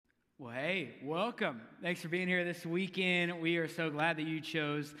Well, hey, welcome. Thanks for being here this weekend. We are so glad that you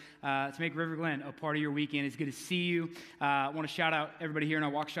chose to make River Glen a part of your weekend. It's good to see you. I want to shout out everybody here on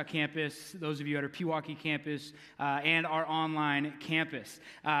our Waukesha campus, those of you at our Pewaukee campus, and our online campus.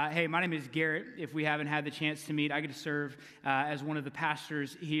 Hey, my name is Garrett. If we haven't had the chance to meet, I get to serve as one of the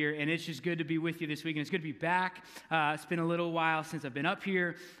pastors here, and it's just good to be with you this weekend. It's good to be back. It's been a little while since I've been up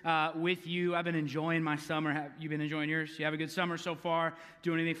here with you. I've been enjoying my summer. Have you been enjoying yours? You have a good summer so far?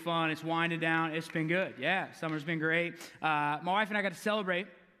 Doing anything fun? It's winding down. It's been good. Yeah, summer's been great. My wife and I got to celebrate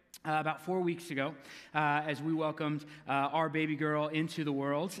about 4 weeks ago as we welcomed our baby girl into the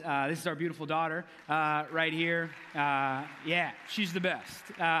world. This is our beautiful daughter right here. Yeah, she's the best.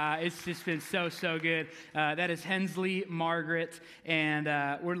 It's just been so good. That is Hensley Margaret, and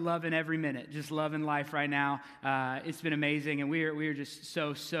we're loving every minute, just loving life right now. It's been amazing, and we are just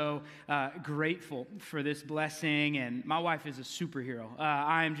so grateful for this blessing. And my wife is a superhero.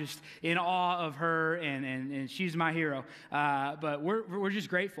 I am just in awe of her, and she's my hero. But we're just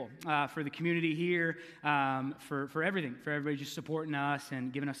grateful for the community here, for everything, for everybody just supporting us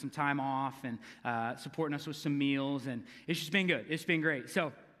and giving us some time off and supporting us with some meals. And it's just been good. It's been great.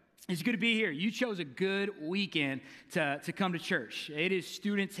 So it's good to be here. You chose a good weekend to come to church. It is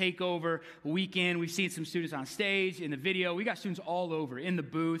student takeover weekend. We've seen some students on stage, in the video. We got students all over, in the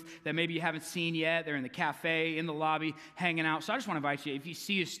booth that maybe you haven't seen yet. They're in the cafe, in the lobby, hanging out. So I just want to invite you, if you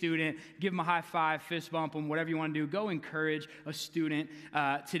see a student, give them a high five, fist bump them, whatever you want to do. Go encourage a student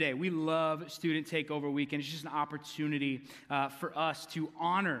today. We love student takeover weekend. It's just an opportunity for us to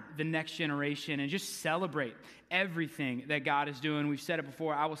honor the next generation and just celebrate everything that God is doing. We've said it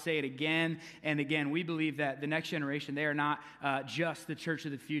before. I will say it again and again. We believe that the next generation, they are not just the church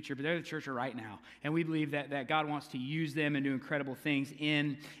of the future, but they're the church of right now. And we believe that God wants to use them and do incredible things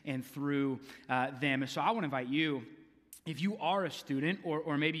in and through them. And so I want to invite you, if you are a student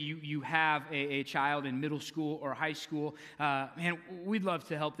or maybe you have a child in middle school or high school, man, we'd love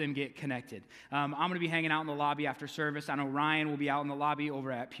to help them get connected. I'm going to be hanging out in the lobby after service. I know Ryan will be out in the lobby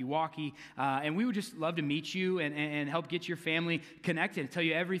over at Pewaukee, and we would just love to meet you and help get your family connected and tell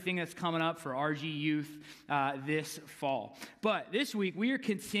you everything that's coming up for RG Youth this fall. But this week, we are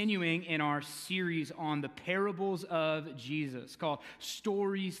continuing in our series on the parables of Jesus called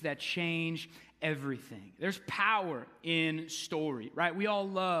Stories That Change Everything. There's power in story, right? We all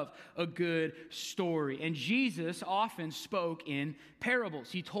love a good story. And Jesus often spoke in parables.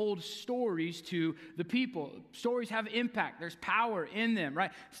 He told stories to the people. Stories have impact. There's power in them,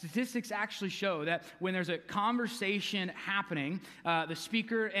 right? Statistics actually show that when there's a conversation happening, the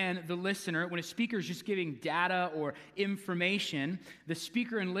speaker and the listener, when a speaker is just giving data or information, the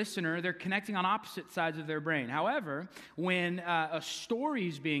speaker and listener, they're connecting on opposite sides of their brain. However, when a story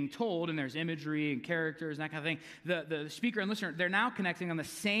is being told and there's imagery and characters and that kind of thing, the speaker and listener, they're now connecting on the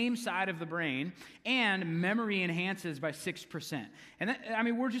same side of the brain, and memory enhances by 6%.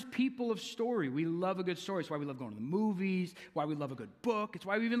 And we're just people of story. We love a good story. It's why we love going to the movies, why we love a good book. It's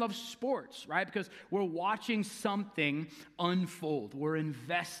why we even love sports, right? Because we're watching something unfold. We're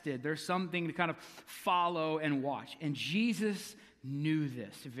invested. There's something to kind of follow and watch. And Jesus knew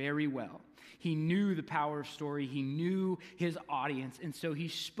this very well. He knew the power of story. He knew his audience. And so he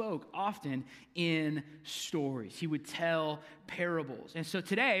spoke often in stories. He would tell parables. And so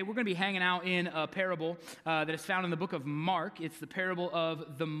today we're going to be hanging out in a parable that is found in the book of Mark. It's the parable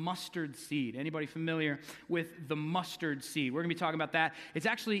of the mustard seed. Anybody familiar with the mustard seed? We're going to be talking about that. It's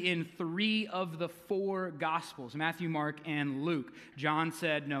actually in 3 of the 4 Gospels, Matthew, Mark, and Luke. John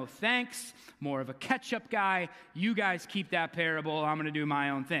said, no thanks, more of a ketchup guy. You guys keep that parable. I'm going to do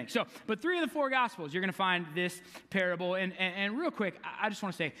my own thing. So, but 3 of the 4 Gospels, you're going to find this parable. And real quick, I just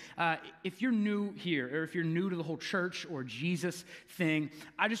want to say, if you're new here, or if you're new to the whole church or Jesus thing,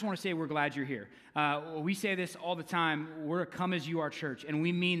 I just want to say we're glad you're here. We say this all the time. We're a come as you are church, and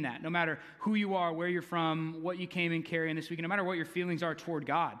we mean that. No matter who you are, where you're from, what you came in carrying this week, no matter what your feelings are toward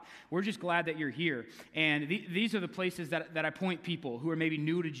God, we're just glad that you're here. And these are the places that I point people who are maybe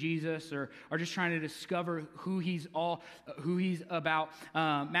new to Jesus or are just trying to discover who he's about.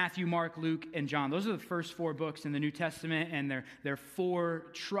 Matthew, Mark, Luke, and John. Those are the first 4 books in the New Testament, and they're 4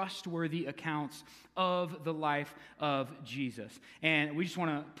 trustworthy accounts of the life of Jesus. And we just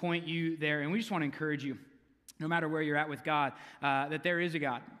want to point you there, and we just want to encourage you, no matter where you're at with God, that there is a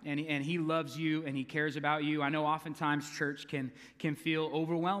God, and he loves you, and he cares about you. I know oftentimes church can feel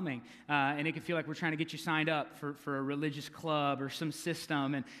overwhelming, and it can feel like we're trying to get you signed up for a religious club or some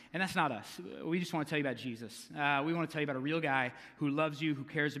system, and that's not us. We just want to tell you about Jesus. We want to tell you about a real guy who loves you, who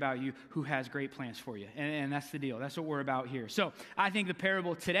cares about you, who has great plans for you, and that's the deal. That's what we're about here. So I think the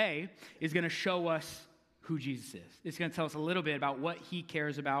parable today is going to show us who Jesus is. It's going to tell us a little bit about what he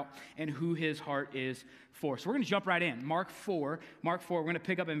cares about and who his heart is for. So we're going to jump right in. Mark 4, we're going to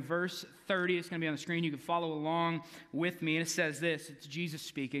pick up in verse 30. It's going to be on the screen. You can follow along with me. And it says this, it's Jesus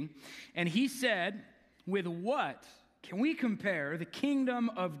speaking. And he said, with what can we compare the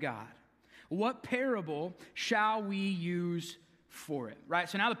kingdom of God? What parable shall we use for it? Right?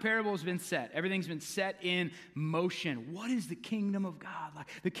 So now the parable has been set. Everything's been set in motion. What is the kingdom of God like?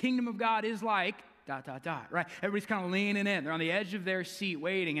 The kingdom of God is like ... right? Everybody's kind of leaning in. They're on the edge of their seat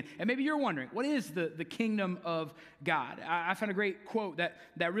waiting. And maybe you're wondering, what is the kingdom of God? I found a great quote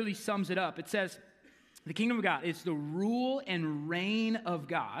that really sums it up. It says, the kingdom of God is the rule and reign of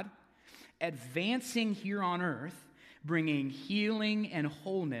God, advancing here on earth, bringing healing and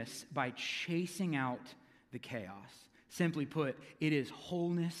wholeness by chasing out the chaos. Simply put, it is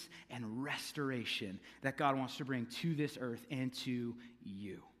wholeness and restoration that God wants to bring to this earth and to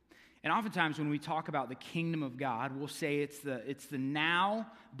you. And oftentimes when we talk about the kingdom of God, we'll say it's the now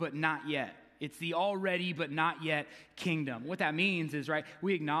but not yet. It's the already but not yet kingdom. What that means is, right,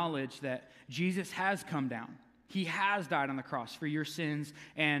 we acknowledge that Jesus has come down. He has died on the cross for your sins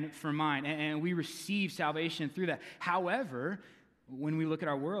and for mine, and we receive salvation through that. However, when we look at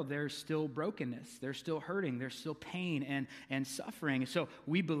our world, there's still brokenness, there's still hurting, there's still pain and suffering. So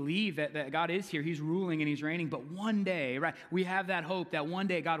we believe that God is here, he's ruling and he's reigning, but one day, right, we have that hope that one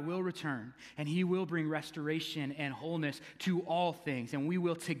day God will return and he will bring restoration and wholeness to all things. And we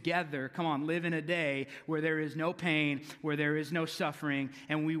will together, live in a day where there is no pain, where there is no suffering,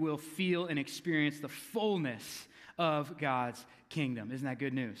 and we will feel and experience the fullness of God's kingdom. Isn't that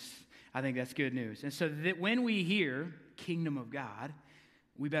good news? I think that's good news. And so that when we hear kingdom of God,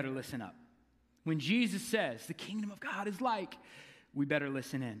 we better listen up. When Jesus says the kingdom of God is like, we better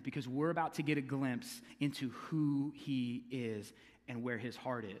listen in, because we're about to get a glimpse into who he is and where his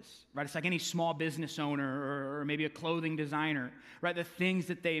heart is, right? It's like any small business owner or maybe a clothing designer, right? The things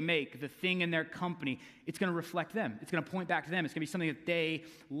that they make, the thing in their company, it's going to reflect them. It's going to point back to them. It's going to be something that they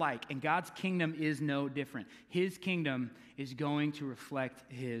like. And God's kingdom is no different. His kingdom is going to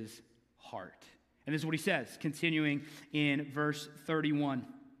reflect his heart. And this is what he says, continuing in verse 31.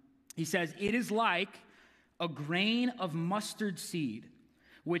 He says, it is like a grain of mustard seed,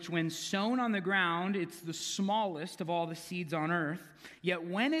 which when sown on the ground, it's the smallest of all the seeds on earth. Yet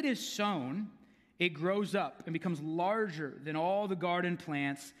when it is sown, it grows up and becomes larger than all the garden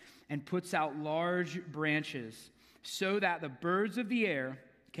plants and puts out large branches so that the birds of the air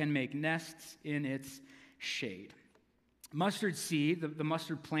can make nests in its shade. Mustard seed, the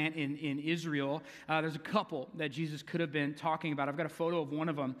mustard plant in Israel, there's a couple that Jesus could have been talking about. I've got a photo of one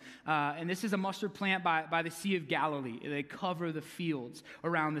of them. And this is a mustard plant by the Sea of Galilee. They cover the fields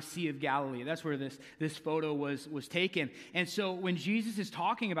around the Sea of Galilee. That's where this photo was taken. And so when Jesus is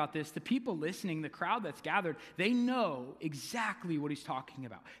talking about this, the people listening, the crowd that's gathered, they know exactly what he's talking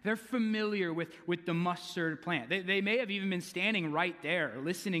about. They're familiar with the mustard plant. They may have even been standing right there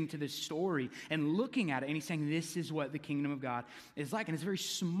listening to this story and looking at it. And he's saying, this is what the kingdom of God is like. And it's a very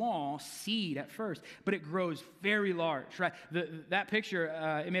small seed at first, but it grows very large, right? That picture,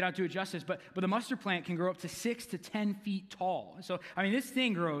 it may not do it justice, but the mustard plant can grow up to 6 to 10 feet tall. So, this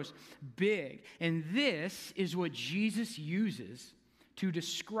thing grows big. And this is what Jesus uses to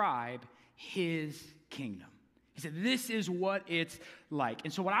describe his kingdom. He said, this is what it's like.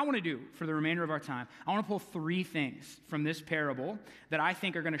 And so what I want to do for the remainder of our time, I want to pull 3 things from this parable that I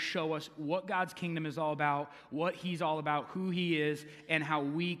think are going to show us what God's kingdom is all about, what he's all about, who he is, and how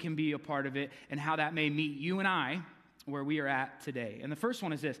we can be a part of it, and how that may meet you and I where we are at today. And the first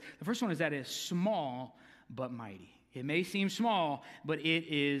one is this. The first one is that it is small but mighty. It may seem small, but it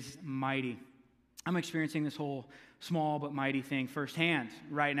is mighty. I'm experiencing this whole small but mighty thing firsthand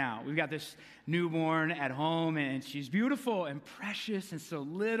right now. We've got this newborn at home, and she's beautiful and precious and so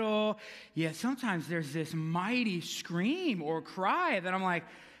little. Yet sometimes there's this mighty scream or cry that I'm like,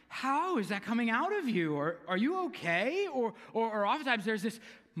 how is that coming out of you? Or are you okay? Or oftentimes there's this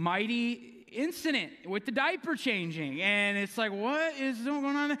mighty incident with the diaper changing, and it's like, what is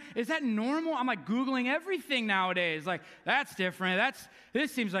going on? Is that normal? I'm like Googling everything nowadays. Like, that's different.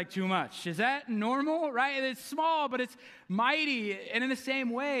 This seems like too much. Is that normal? Right? It's small, but it's mighty. And in the same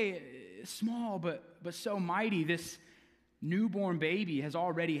way, small but so mighty, this newborn baby has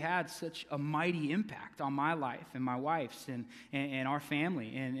already had such a mighty impact on my life and my wife's and our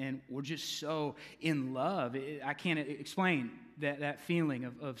family, and we're just so in love. I can't explain that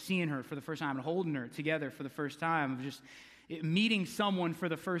feeling of seeing her for the first time and holding her together for the first time, of just meeting someone for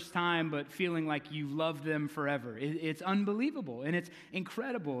the first time but feeling like you've loved them forever. It's unbelievable, and it's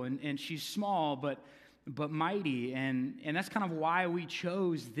incredible, and she's small but mighty, and that's kind of why we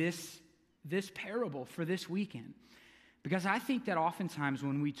chose this this parable for this weekend. Because I think that oftentimes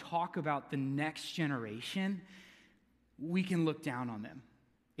when we talk about the next generation, we can look down on them.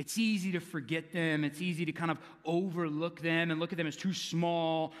 It's easy to forget them. It's easy to kind of overlook them and look at them as too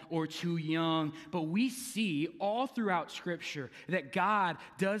small or too young. But we see all throughout Scripture that God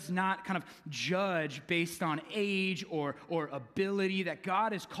does not kind of judge based on age or ability, that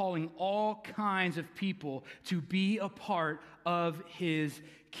God is calling all kinds of people to be a part of his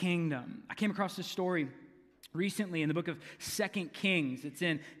kingdom. I came across this story recently in the book of 2 Kings. It's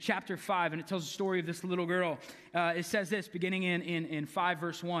in chapter 5, and it tells the story of this little girl. It says this, beginning in 5,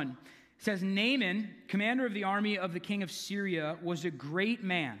 verse 1. It says, Naaman, commander of the army of the king of Syria, was a great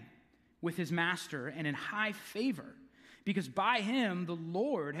man with his master and in high favor, because by him the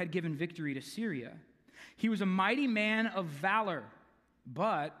Lord had given victory to Syria. He was a mighty man of valor,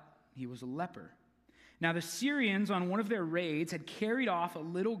 but he was a leper. Now the Syrians on one of their raids had carried off a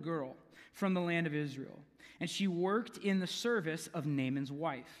little girl from the land of Israel, and she worked in the service of Naaman's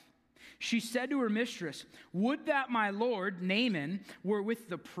wife. She said to her mistress, "Would that my lord Naaman were with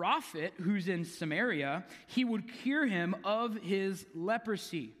the prophet who's in Samaria, he would cure him of his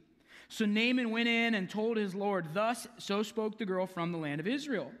leprosy." So Naaman went in and told his lord, so spoke the girl from the land of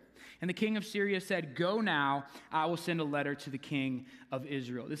Israel. And the king of Syria said, "Go now, I will send a letter to the king of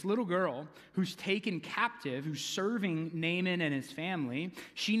Israel." This little girl who's taken captive, who's serving Naaman and his family,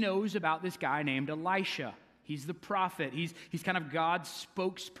 she knows about this guy named Elisha. He's the prophet. He's kind of God's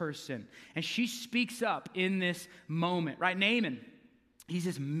spokesperson. And she speaks up in this moment, right? Naaman, he's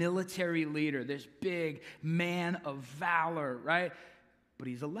this military leader, this big man of valor, right? But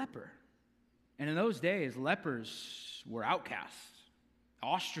he's a leper. And in those days, lepers were outcasts,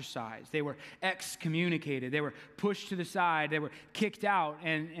 ostracized. They were excommunicated. They were pushed to the side. They were kicked out.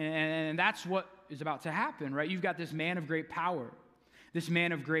 And that's what is about to happen, right? You've got this man of great power, this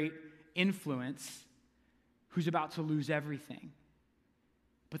man of great influence, who's about to lose everything.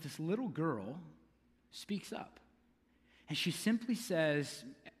 But this little girl speaks up. And she simply says,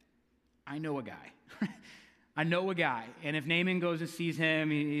 "I know a guy." I know a guy. And if Naaman goes and sees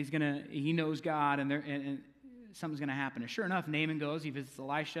him, he knows God, and something's going to happen. And sure enough, Naaman goes, he visits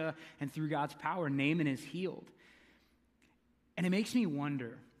Elisha, and through God's power, Naaman is healed. And it makes me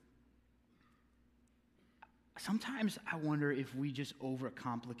wonder, sometimes I wonder if we just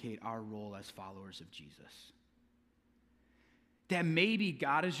overcomplicate our role as followers of Jesus. That maybe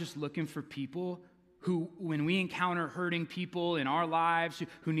God is just looking for people who, when we encounter hurting people in our lives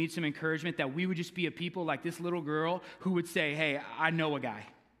who need some encouragement, that we would just be a people like this little girl who would say, "Hey, I know a guy.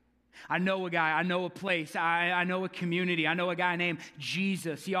 I know a guy. I know a place. I know a community. I know a guy named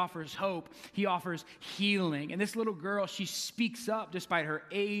Jesus. He offers hope. He offers healing." And this little girl, she speaks up despite her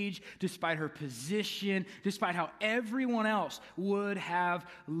age, despite her position, despite how everyone else would have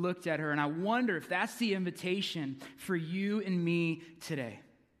looked at her. And I wonder if that's the invitation for you and me today.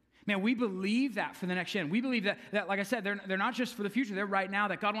 Man, we believe that for the next gen. We believe that, like I said, they're not just for the future. They're right now,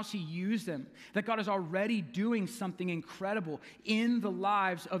 that God wants to use them, that God is already doing something incredible in the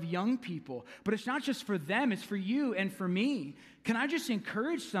lives of young people. But it's not just for them, it's for you and for me. Can I just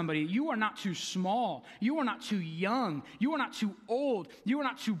encourage somebody? You are not too small. You are not too young. You are not too old. You are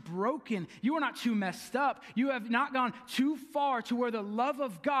not too broken. You are not too messed up. You have not gone too far to where the love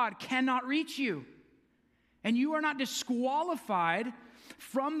of God cannot reach you. And you are not disqualified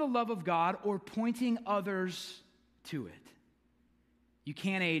from the love of God or pointing others to it. You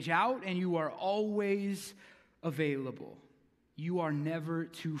can't age out, and you are always available. You are never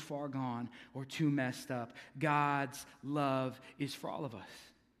too far gone or too messed up. God's love is for all of us.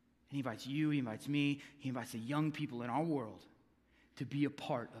 And he invites you, he invites me, he invites the young people in our world to be a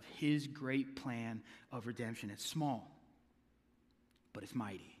part of his great plan of redemption. It's small, but it's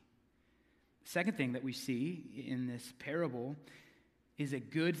mighty. The second thing that we see in this parable is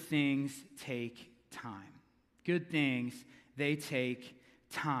that good things take time. Good things, they take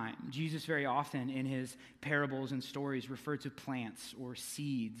time. Jesus very often in his parables and stories referred to plants or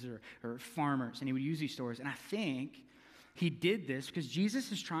seeds or farmers, and he would use these stories. And I think he did this because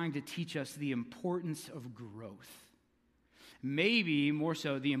Jesus is trying to teach us the importance of growth. Maybe more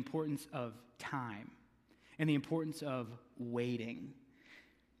so the importance of time and the importance of waiting.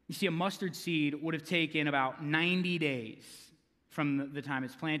 You see, a mustard seed would have taken about 90 days from the time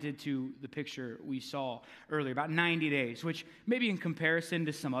it's planted to the picture we saw earlier, about 90 days, which maybe in comparison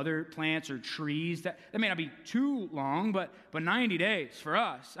to some other plants or trees, that may not be too long, but 90 days for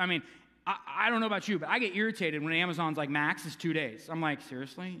us. I mean, I don't know about you, but I get irritated when Amazon's like, max is 2 days. I'm like,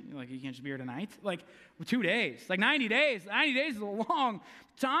 seriously? Like, you can't just be here tonight? Like, 2 days. Like, 90 days. 90 days is a long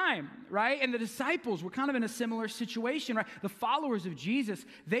time, right? And the disciples were kind of in a similar situation, right? The followers of Jesus,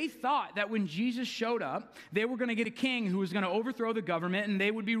 they thought that when Jesus showed up, they were going to get a king who was going to overthrow the government, and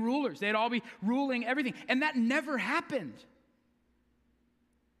they would be rulers. They'd all be ruling everything. And that never happened.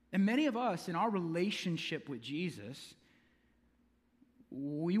 And many of us, in our relationship with Jesus,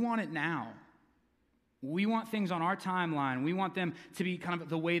 we want it now. We want things on our timeline. We want them to be kind of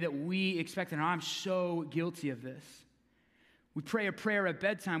the way that we expect it. And I'm so guilty of this. We pray a prayer at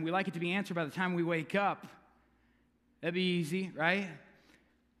bedtime. We like it to be answered by the time we wake up. That'd be easy, right?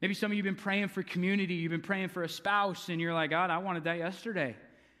 Maybe some of you have been praying for community. You've been praying for a spouse, and you're like, God, I wanted that yesterday.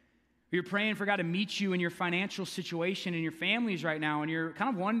 You're praying for God to meet you in your financial situation in your families right now, and you're kind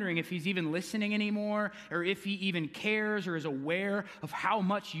of wondering if he's even listening anymore, or if he even cares or is aware of how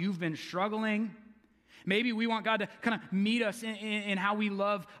much you've been struggling. Maybe we want God to kind of meet us in how we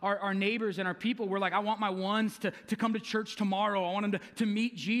love our neighbors and our people. We're like, I want my ones to come to church tomorrow. I want them to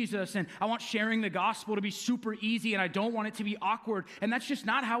meet Jesus, and I want sharing the gospel to be super easy, and I don't want it to be awkward. And that's just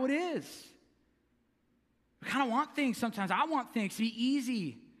not how it is. We kind of want things sometimes. I want things to be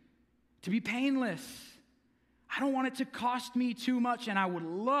easy, to be painless. I don't want it to cost me too much, and I would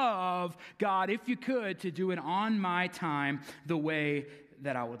love, God, if you could, to do it on my time the way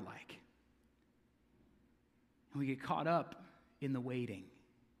that I would like. And we get caught up in the waiting,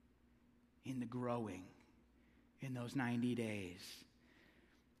 in the growing, in those 90 days.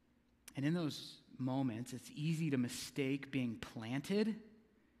 And in those moments, it's easy to mistake being planted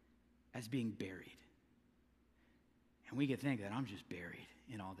as being buried. And we get to think that I'm just buried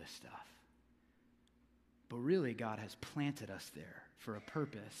in all this stuff. But really, God has planted us there for a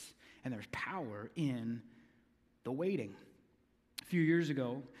purpose, and there's power in the waiting. A few years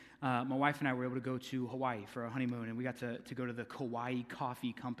ago, my wife and I were able to go to Hawaii for our honeymoon, and we got to go to the Kauai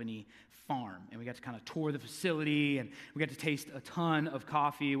Coffee Company farm, and we got to kind of tour the facility, and we got to taste a ton of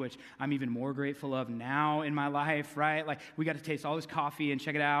coffee, which I'm even more grateful of now in my life, right? Like, we got to taste all this coffee and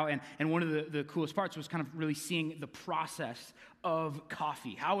check it out, and one of the coolest parts was kind of really seeing the process of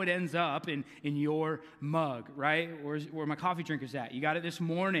coffee, how it ends up in your mug, right? Where my coffee drinker's at. You got it this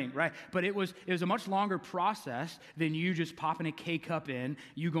morning, right? But it was a much longer process than you just popping a K-cup in,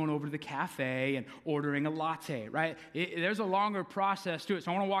 you going over to the cafe and ordering a latte, right? There's a longer process to it,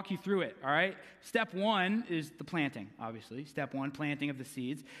 so I want to walk you through it, all right? Step one is the planting, obviously. Step one, planting of the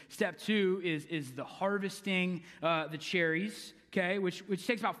seeds. Step two is the harvesting the cherries, okay, which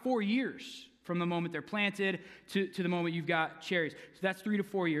takes about 4 years from the moment they're planted to the moment you've got cherries. So that's 3 to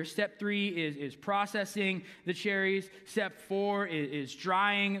 4 years. Step 3 is processing the cherries. Step 4 is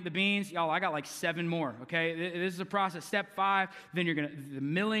drying the beans. Y'all, I got like 7 more, okay? This is a process. Step 5, then the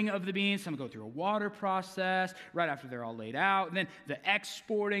milling of the beans. Some go through a water process right after they're all laid out. And then the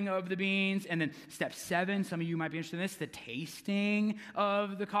exporting of the beans. And then step 7, some of you might be interested in this, the tasting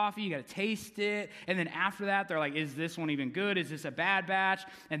of the coffee. You got to taste it. And then after that, they're like, is this one even good? Is this a bad batch?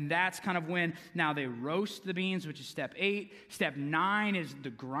 And that's kind of when now they roast the beans, which is step 8. Step 9 is the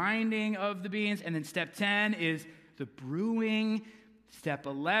grinding of the beans. And then step 10 is the brewing. Step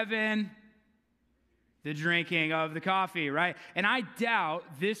 11, the drinking of the coffee, right? And I doubt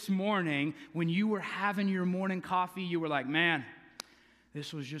this morning when you were having your morning coffee, you were like, man,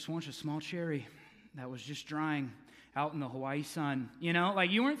 this was just once a small cherry that was just drying out in the Hawaii sun, you know? Like,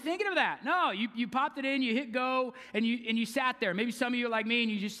 you weren't thinking of that. No, you popped it in, you hit go, and you sat there. Maybe some of you are like me,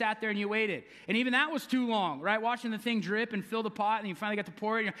 and you just sat there and you waited. And even that was too long, right? Watching the thing drip and fill the pot, and you finally got to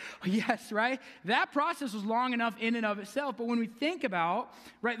pour it, and you're, oh, yes, right? That process was long enough in and of itself. But when we think about,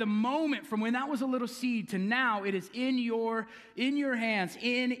 right, the moment from when that was a little seed to now it is in your hands,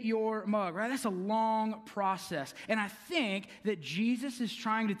 in your mug, right? That's a long process. And I think that Jesus is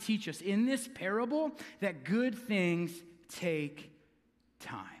trying to teach us in this parable that good things take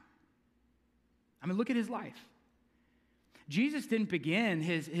time. I mean, look at his life. Jesus didn't begin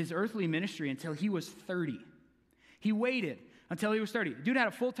his earthly ministry until he was 30. He waited until he was 30. Dude had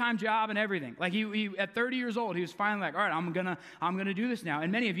a full-time job and everything. Like he at 30 years old, he was finally like, all right, I'm gonna do this now.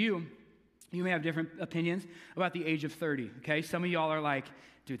 And many of you may have different opinions about the age of 30, okay? Some of y'all are like,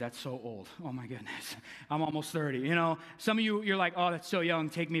 dude, that's so old. Oh my goodness. I'm almost 30, you know? Some of you, you're like, oh, that's so young.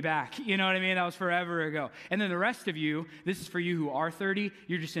 Take me back. You know what I mean? That was forever ago. And then the rest of you, this is for you who are 30,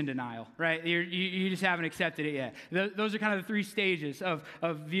 you're just in denial, right? You just haven't accepted it yet. Those are kind of the 3 stages of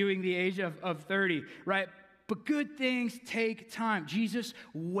viewing the age of 30, right? But good things take time. Jesus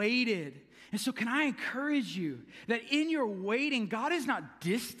waited. And so can I encourage you that in your waiting, God is not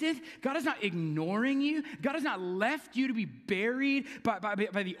distant. God is not ignoring you. God has not left you to be buried by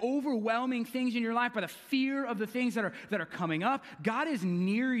the overwhelming things in your life, by the fear of the things that are coming up. God is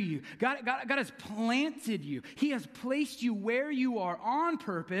near you. God has planted you. He has placed you where you are on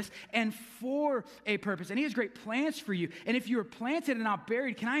purpose and for a purpose. And he has great plans for you. And if you're planted and not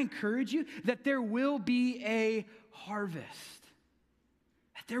buried, can I encourage you that there will be a harvest?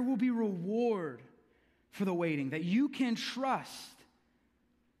 That there will be reward for the waiting, that you can trust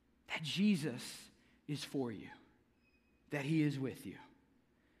that Jesus is for you, that he is with you.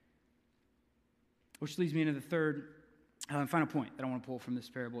 Which leads me into the third and final point that I want to pull from this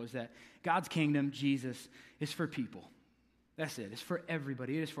parable is that God's kingdom, Jesus, is for people. That's it. It's for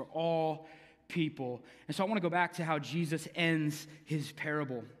everybody. It is for all people. And so I want to go back to how Jesus ends his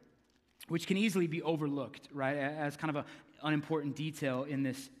parable, which can easily be overlooked, right, as kind of an unimportant detail in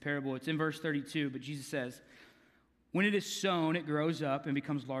this parable. It's in verse 32, but Jesus says, when it is sown, it grows up and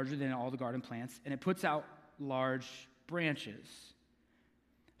becomes larger than all the garden plants, and it puts out large branches,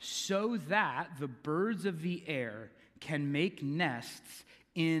 so that the birds of the air can make nests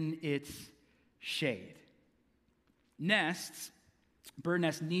in its shade. Nests, bird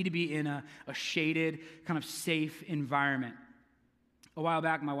nests, need to be in a shaded, kind of safe environment. A while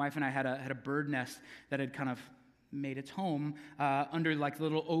back, my wife and I had a bird nest that had kind of made its home under like the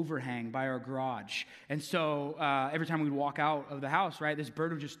little overhang by our garage. And so every time we'd walk out of the house, right, this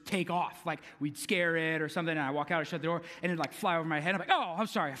bird would just take off. Like we'd scare it or something, and I'd walk out and shut the door, and it'd like fly over my head. I'm like, oh, I'm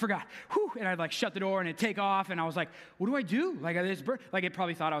sorry, I forgot. Whew. And I'd like shut the door, and it'd take off, and I was like, what do I do? Like this bird, like it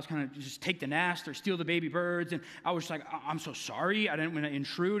probably thought I was kind of just take the nest or steal the baby birds. And I was like, I'm so sorry, I didn't want to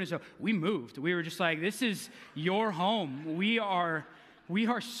intrude. And so we moved. We were just like, this is your home. We are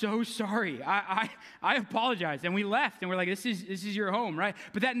so sorry. I apologize. And we left, and we're like, this is your home, right?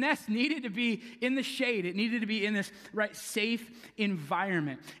 But that nest needed to be in the shade. It needed to be in this, right, safe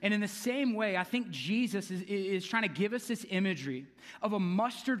environment. And in the same way, I think Jesus is trying to give us this imagery of a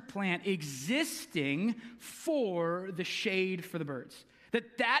mustard plant existing for the shade for the birds.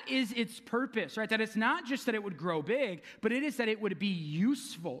 That is its purpose, right? That it's not just that it would grow big, but it is that it would be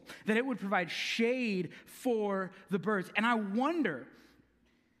useful, that it would provide shade for the birds. And I wonder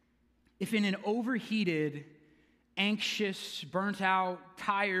if in an overheated, anxious, burnt out,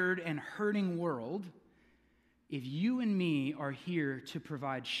 tired, and hurting world, if you and me are here to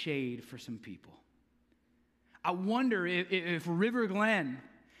provide shade for some people. I wonder if River Glen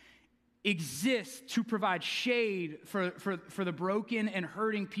exists to provide shade for the broken and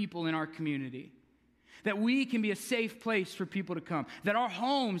hurting people in our community. That we can be a safe place for people to come. That our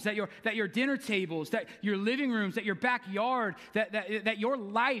homes, that your dinner tables, that your living rooms, that your backyard, that your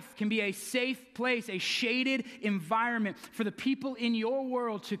life can be a safe place, a shaded environment for the people in your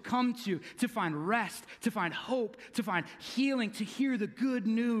world to come to find rest, to find hope, to find healing, to hear the good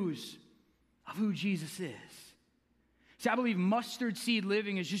news of who Jesus is. See, I believe Mustard Seed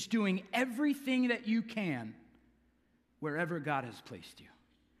Living is just doing everything that you can wherever God has placed you.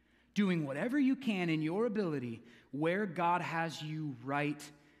 Doing whatever you can in your ability where God has you right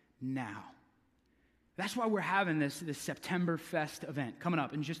now. That's why we're having this September Fest event coming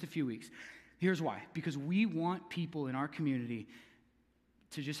up in just a few weeks. Here's why. Because we want people in our community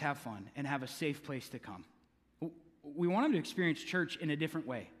to just have fun and have a safe place to come. We want them to experience church in a different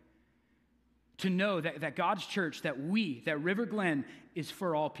way. To know that God's church, that River Glen, is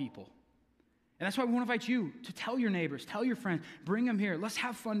for all people. And that's why we want to invite you to tell your neighbors, tell your friends, bring them here. Let's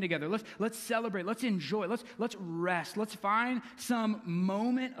have fun together. Let's celebrate. Let's enjoy. Let's rest. Let's find some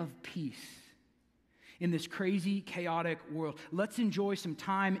moment of peace in this crazy, chaotic world. Let's enjoy some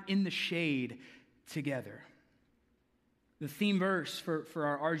time in the shade together. The theme verse for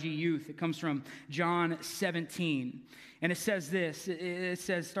our RG youth, it comes from John 17. And it says this, it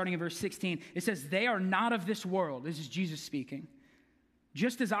says, starting in verse 16, it says, they are not of this world. This is Jesus speaking.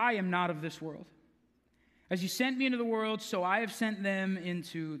 Just as I am not of this world. As you sent me into the world, so I have sent them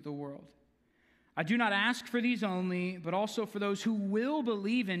into the world. I do not ask for these only, but also for those who will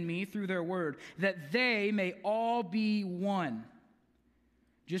believe in me through their word, that they may all be one.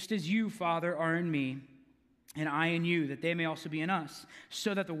 Just as you, Father, are in me, and I in you, that they may also be in us,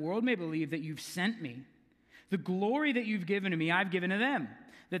 so that the world may believe that you've sent me. The glory that you've given to me, I've given to them,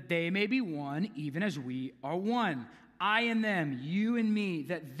 that they may be one, even as we are one. I and them, you and me,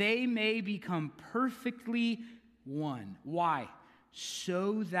 that they may become perfectly one. Why?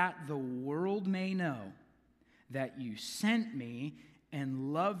 So that the world may know that you sent me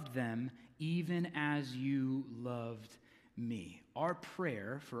and loved them even as you loved me. Our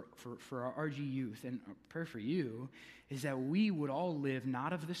prayer for our RG youth and our prayer for you is that we would all live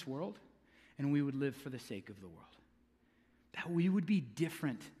not of this world and we would live for the sake of the world. That we would be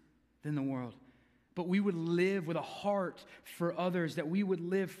different than the world, but we would live with a heart for others, that we would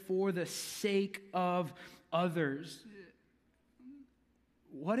live for the sake of others.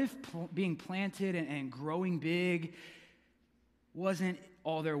 What if being planted and growing big wasn't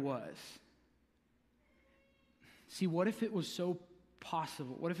all there was? See, what if it was so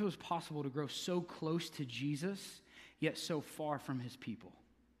possible? What if it was possible to grow so close to Jesus, yet so far from his people?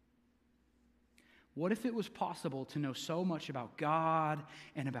 What if it was possible to know so much about God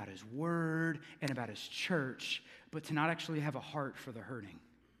and about his word and about his church, but to not actually have a heart for the hurting?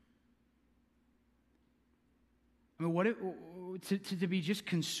 I mean, what if, to be just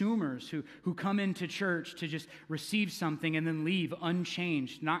consumers who come into church to just receive something and then leave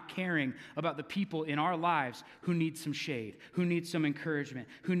unchanged, not caring about the people in our lives who need some shade, who need some encouragement,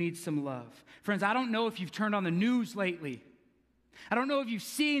 who need some love. Friends, I don't know if you've turned on the news lately. I don't know if you've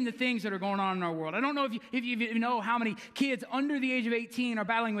seen the things that are going on in our world. I don't know if you know how many kids under the age of 18 are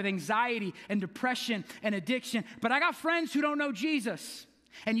battling with anxiety and depression and addiction. But I got friends who don't know Jesus.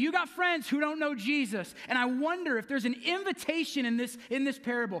 And you got friends who don't know Jesus. And I wonder if there's an invitation in this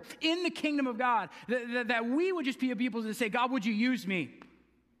parable, in the kingdom of God, that we would just be a people to say, God, would you use me?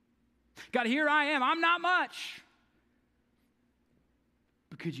 God, here I am. I'm not much.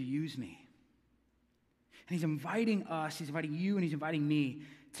 But could you use me? And he's inviting us, he's inviting you, and he's inviting me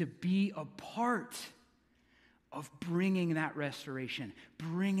to be a part of bringing that restoration,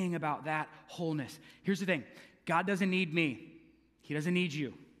 bringing about that wholeness. Here's the thing. God doesn't need me. He doesn't need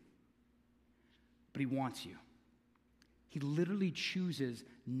you. But he wants you. He literally chooses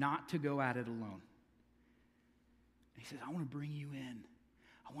not to go at it alone. And he says, I want to bring you in.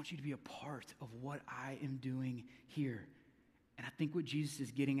 I want you to be a part of what I am doing here. And I think what Jesus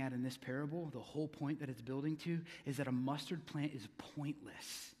is getting at in this parable, the whole point that it's building to, is that a mustard plant is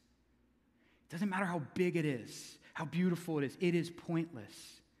pointless. It doesn't matter how big it is, how beautiful it is pointless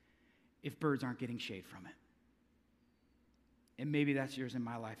if birds aren't getting shade from it. And maybe that's yours in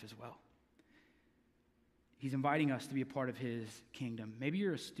my life as well. He's inviting us to be a part of his kingdom. Maybe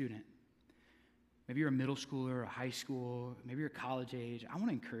you're a student. Maybe you're a middle schooler or a high school. Maybe you're college age. I want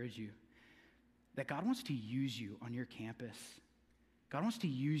to encourage you that God wants to use you on your campus. God wants to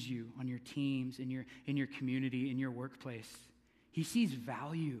use you on your teams, in your community, in your workplace. He sees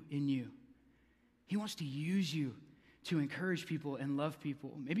value in you. He wants to use you to encourage people and love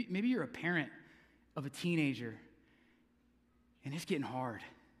people. Maybe you're a parent of a teenager, and it's getting hard.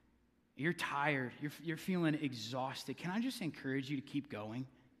 You're tired. You're feeling exhausted. Can I just encourage you to keep going?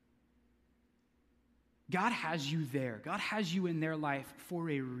 God has you there. God has you in their life for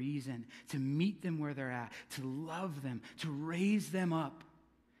a reason, to meet them where they're at, to love them, to raise them up,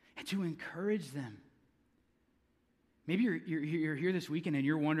 and to encourage them. Maybe you're here this weekend and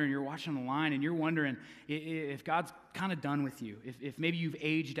you're wondering, you're watching the line and you're wondering if God's kind of done with you. If maybe you've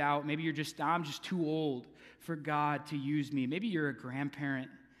aged out, maybe I'm just too old for God to use me. Maybe you're a grandparent.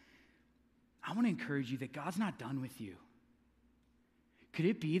 I want to encourage you that God's not done with you. Could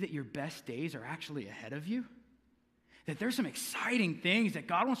it be that your best days are actually ahead of you? That there's some exciting things that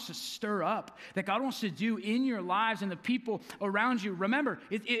God wants to stir up, that God wants to do in your lives and the people around you. Remember,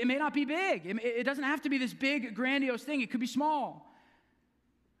 it may not be big. It doesn't have to be this big, grandiose thing. It could be small,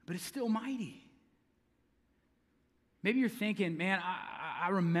 but it's still mighty. Maybe you're thinking, man, I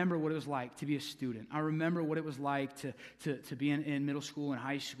remember what it was like to be a student. I remember what it was like to be in middle school and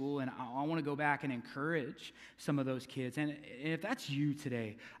high school, and I want to go back and encourage some of those kids. And if that's you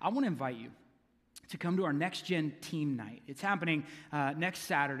today, I want to invite you to come to our Next Gen Team Night. It's happening next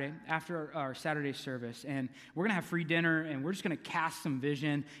Saturday after our Saturday service, and we're going to have free dinner, and we're just going to cast some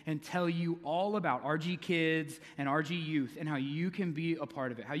vision and tell you all about RG Kids and RG Youth and how you can be a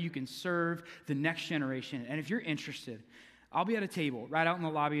part of it, how you can serve the next generation. And if you're interested, I'll be at a table right out in the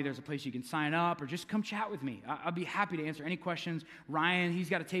lobby. There's a place you can sign up or just come chat with me. I'll be happy to answer any questions. Ryan, he's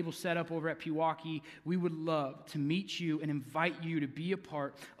got a table set up over at Pewaukee. We would love to meet you and invite you to be a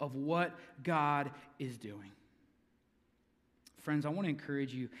part of what God is doing. Friends, I want to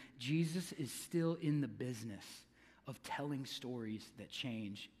encourage you. Jesus is still in the business of telling stories that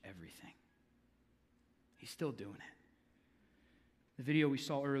change everything. He's still doing it. The video we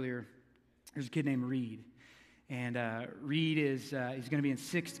saw earlier, there's a kid named Reed. And Reed he's going to be in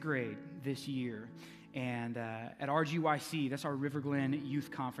 6th grade this year. And at RGYC, that's our River Glen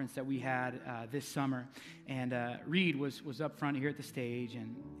Youth Conference that we had this summer. And Reed was up front here at the stage,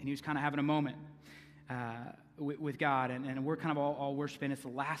 and he was kind of having a moment with God. And we're kind of all worshiping. It's the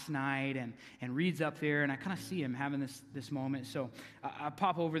last night, and Reed's up there, and I kind of see him having this moment. So I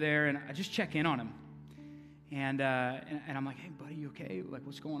pop over there, and I just check in on him. And I'm like, hey, buddy, you okay? Like,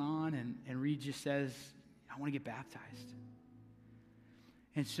 what's going on? And Reed just says, I want to get baptized.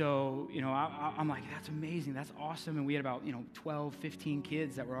 And so, I'm like, that's amazing. That's awesome. And we had about, 12, 15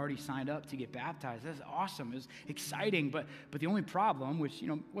 kids that were already signed up to get baptized. That's awesome. It was exciting. But the only problem, which,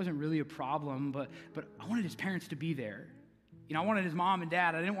 wasn't really a problem, but I wanted his parents to be there. I wanted his mom and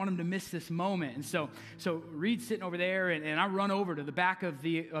dad. I didn't want him to miss this moment. And so Reed's sitting over there, and I run over to the back of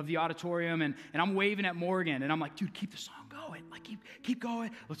the auditorium, and I'm waving at Morgan. And I'm like, dude, keep the song going. Like, keep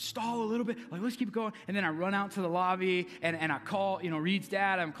going. Let's stall a little bit. Like, let's keep it going. And then I run out to the lobby, and I call, Reed's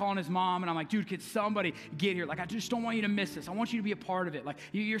dad. I'm calling his mom, and I'm like, dude, could somebody get here? Like, I just don't want you to miss this. I want you to be a part of it. Like,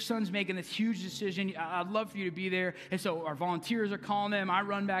 your son's making this huge decision. I'd love for you to be there. And so our volunteers are calling them. I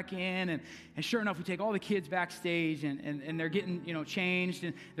run back in, and sure enough, we take all the kids backstage, and they're getting, changed,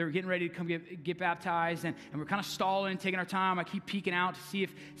 and they're getting ready to come get baptized, and we're kind of stalling, taking our time. I keep peeking out to see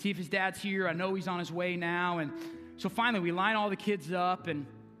if his dad's here. I know he's on his way now. And so finally we line all the kids up, and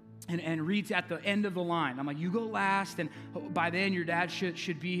Reed's at the end of the line. I'm like, you go last, and by then your dad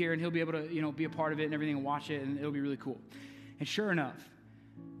should be here, and he'll be able to be a part of it and everything, and watch it, and it'll be really cool. And sure enough,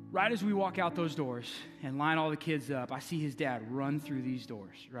 right as we walk out those doors and line all the kids up, I see his dad run through these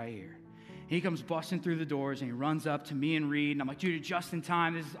doors right here. He comes busting through the doors, and he runs up to me and Reed, and I'm like, dude, just in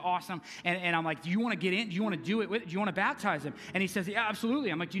time. This is awesome. And I'm like, do you want to get in? Do you want to do it with? Do you want to baptize him? And he says, yeah, absolutely.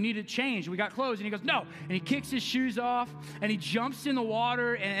 I'm like, do you need to change? We got clothes. And he goes, no. And he kicks his shoes off, and he jumps in the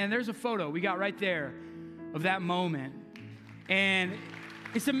water, and there's a photo we got right there of that moment. And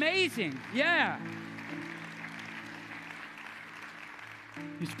it's amazing. Yeah.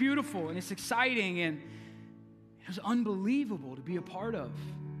 It's beautiful, and it's exciting, and it was unbelievable to be a part of.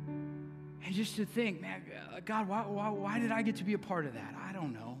 And just to think, man, God, why did I get to be a part of that? I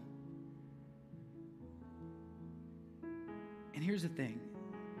don't know. And here's the thing.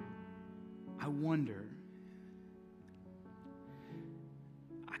 I wonder,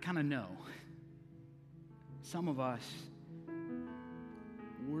 I kind of know, some of us,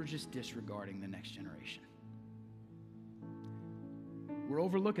 we're just disregarding the next generation. We're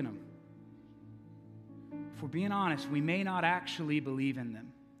overlooking them. If we're being honest, we may not actually believe in them.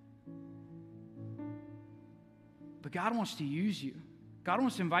 But God wants to use you. God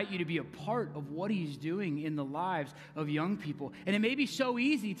wants to invite you to be a part of what he's doing in the lives of young people. And it may be so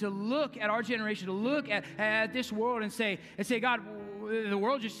easy to look at our generation, to look at this world and say, God, the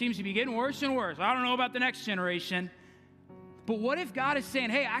world just seems to be getting worse and worse. I don't know about the next generation. But what if God is saying,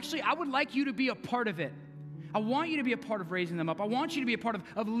 hey, actually, I would like you to be a part of it. I want you to be a part of raising them up. I want you to be a part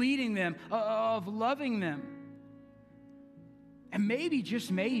of leading them, of loving them. And maybe, just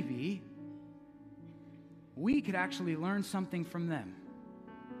maybe, we could actually learn something from them.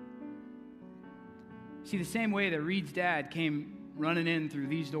 See, the same way that Reed's dad came running in through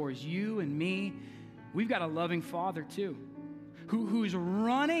these doors, you and me, we've got a loving Father too, who's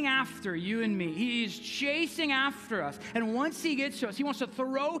running after you and me. He's chasing after us. And once he gets to us, he wants to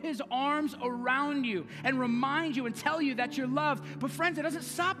throw his arms around you and remind you and tell you that you're loved. But friends, it doesn't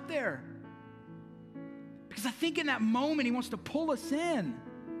stop there. Because I think in that moment, he wants to pull us in.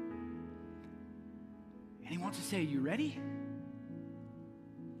 And he wants to say, are you ready?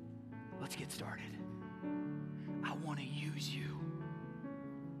 Let's get started. I want to use you.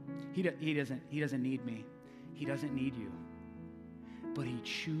 He doesn't need me. He doesn't need you. But he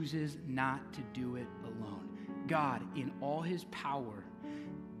chooses not to do it alone. God, in all his power,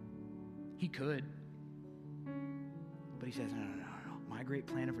 he could. But he says, no. My great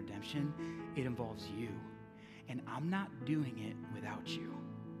plan of redemption, it involves you. And I'm not doing it without you.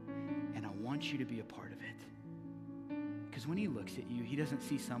 And I want you to be a part of it. Because when he looks at you, he doesn't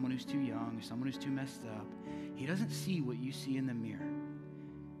see someone who's too young or someone who's too messed up. He doesn't see what you see in the mirror.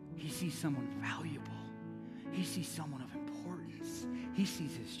 He sees someone valuable. He sees someone of importance. He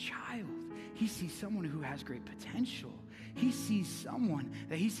sees his child. He sees someone who has great potential. He sees someone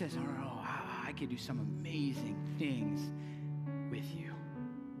that he says, oh, I could do some amazing things with you.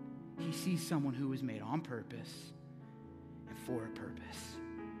 He sees someone who was made on purpose and for a purpose.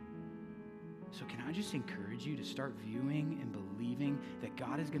 So can I just encourage you to start viewing and believing that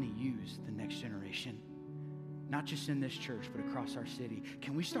God is going to use the next generation, not just in this church, but across our city?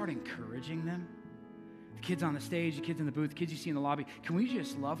 Can we start encouraging them? The kids on the stage, the kids in the booth, the kids you see in the lobby, can we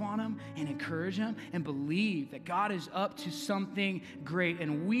just love on them and encourage them and believe that God is up to something great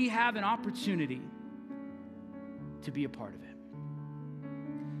and we have an opportunity to be a part of it?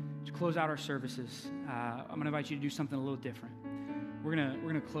 To close out our services, I'm going to invite you to do something a little different. We're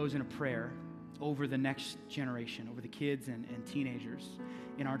going to close in a prayer over the next generation, over the kids and teenagers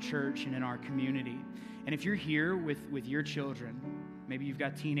in our church and in our community. And if you're here with your children, maybe you've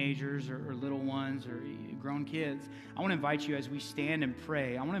got teenagers or little ones or grown kids, I want to invite you as we stand and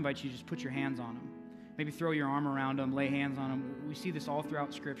pray, I want to invite you to just put your hands on them. Maybe throw your arm around them, lay hands on them. We see this all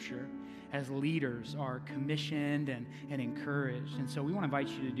throughout Scripture as leaders are commissioned and encouraged. And so we want to invite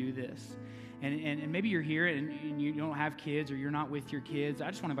you to do this. And maybe you're here and you don't have kids or you're not with your kids. I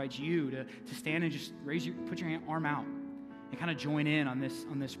just want to invite you to stand and just put your arm out and kind of join in on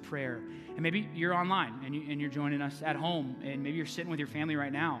this prayer. And maybe you're online and you're joining us at home, and maybe you're sitting with your family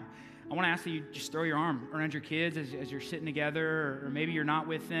right now. I want to ask that you just throw your arm around your kids as you're sitting together, or maybe you're not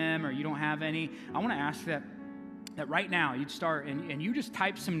with them or you don't have any. I want to ask that right now you'd start and you just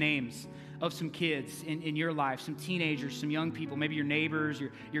type some names of some kids in your life, some teenagers, some young people, maybe your neighbors,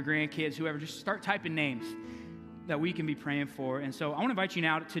 your grandkids, whoever. Just start typing names that we can be praying for. And so I want to invite you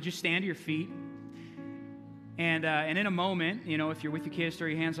now to just stand to your feet. And in a moment, if you're with your kids, throw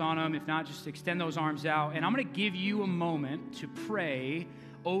your hands on them. If not, just extend those arms out. And I'm going to give you a moment to pray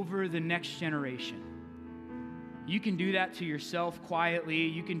over the next generation. You can do that to yourself quietly.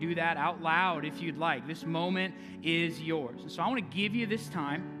 You can do that out loud if you'd like. This moment is yours. And so I want to give you this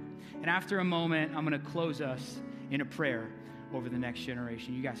time. And after a moment, I'm going to close us in a prayer over the next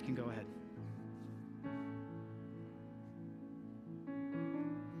generation. You guys can go ahead.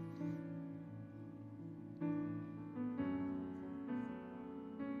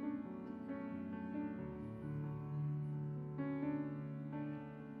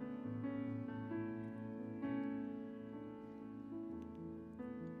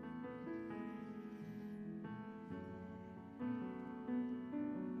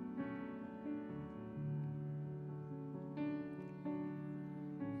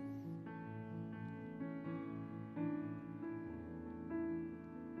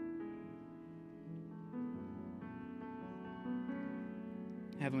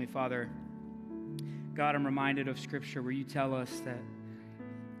 Heavenly Father, God, I'm reminded of Scripture where you tell us that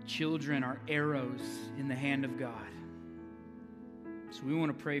children are arrows in the hand of God. So we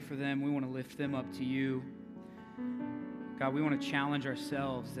want to pray for them. We want to lift them up to you. God, we want to challenge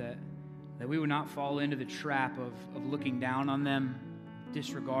ourselves that we would not fall into the trap of looking down on them,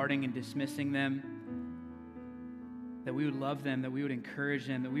 disregarding and dismissing them, that we would love them, that we would encourage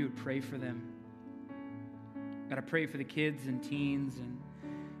them, that we would pray for them. God, I pray for the kids and teens and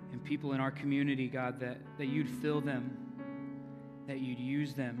people in our community, God, that you'd fill them, that you'd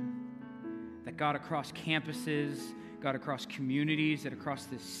use them, that God, across campuses, God, across communities, that across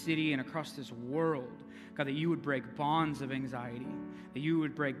this city and across this world, God, that you would break bonds of anxiety, that you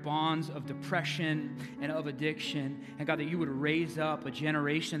would break bonds of depression and of addiction, and God, that you would raise up a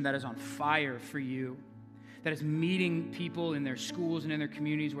generation that is on fire for you, that is meeting people in their schools and in their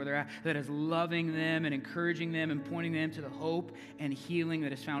communities where they're at, that is loving them and encouraging them and pointing them to the hope and healing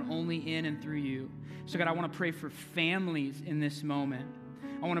that is found only in and through you. So God, I want to pray for families in this moment.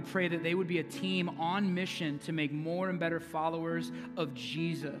 I want to pray that they would be a team on mission to make more and better followers of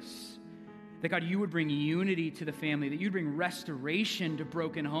Jesus. That, God, you would bring unity to the family, that you'd bring restoration to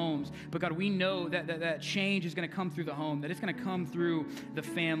broken homes. But, God, we know that change is going to come through the home, that it's going to come through the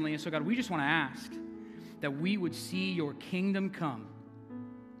family. And so, God, we just want to ask that we would see your kingdom come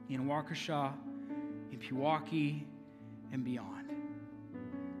in Waukesha, in Pewaukee, and beyond.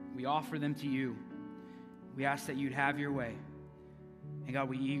 We offer them to you. We ask that you'd have your way. And God,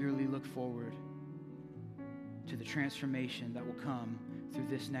 we eagerly look forward to the transformation that will come through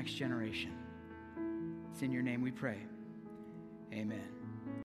this next generation. It's in your name we pray. Amen.